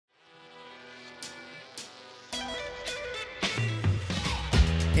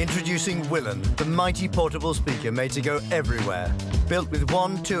Introducing Willen, the mighty portable speaker made to go everywhere. Built with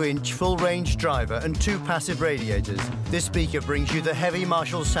one 2-inch full-range driver and 2 passive radiators, this speaker brings you the heavy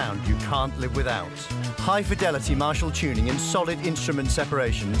Marshall sound you can't live without. High-fidelity Marshall tuning and solid instrument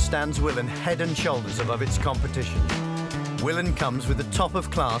separation stands Willen head and shoulders above its competition. Willen comes with a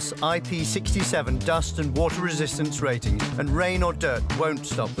top-of-class IP67 dust and water resistance rating, and rain or dirt won't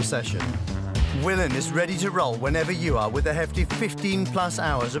stop the session. Willen is ready to roll whenever you are with a hefty 15+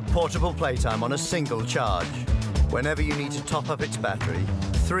 hours of portable playtime on a single charge. Whenever you need to top up its battery,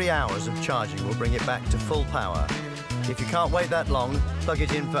 3 hours of charging will bring it back to full power. If you can't wait that long, plug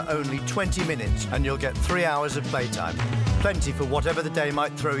it in for only 20 minutes and you'll get 3 hours of playtime. Plenty for whatever the day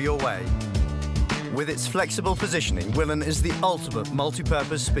might throw your way. With its flexible positioning, Willen is the ultimate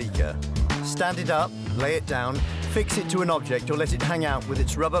multi-purpose speaker. Stand it up, lay it down, fix it to an object or let it hang out with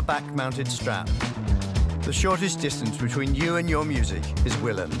its rubber back-mounted strap. The shortest distance between you and your music is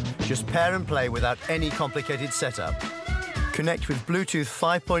Willen. Just pair and play without any complicated setup. Connect with Bluetooth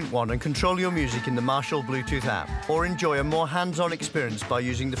 5.1 and control your music in the Marshall Bluetooth app, or enjoy a more hands-on experience by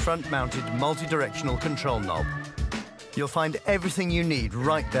using the front-mounted multi-directional control knob. You'll find everything you need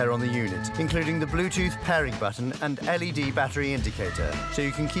right there on the unit, including the Bluetooth pairing button and LED battery indicator, so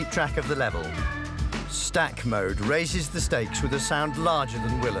you can keep track of the level. Stack mode raises the stakes with a sound larger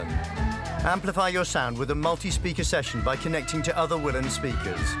than Willen. Amplify your sound with a multi-speaker session by connecting to other Willen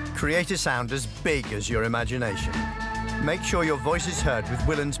speakers. Create a sound as big as your imagination. Make sure your voice is heard with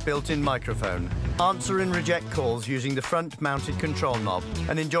Willen's built-in microphone. Answer and reject calls using the front-mounted control knob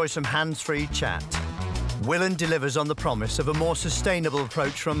and enjoy some hands-free chat. Willen delivers on the promise of a more sustainable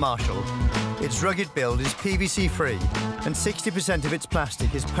approach from Marshall. Its rugged build is PVC-free, and 60% of its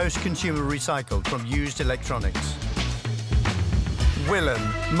plastic is post-consumer recycled from used electronics. Willen,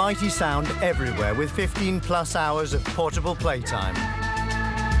 mighty sound everywhere with 15+ hours of portable playtime.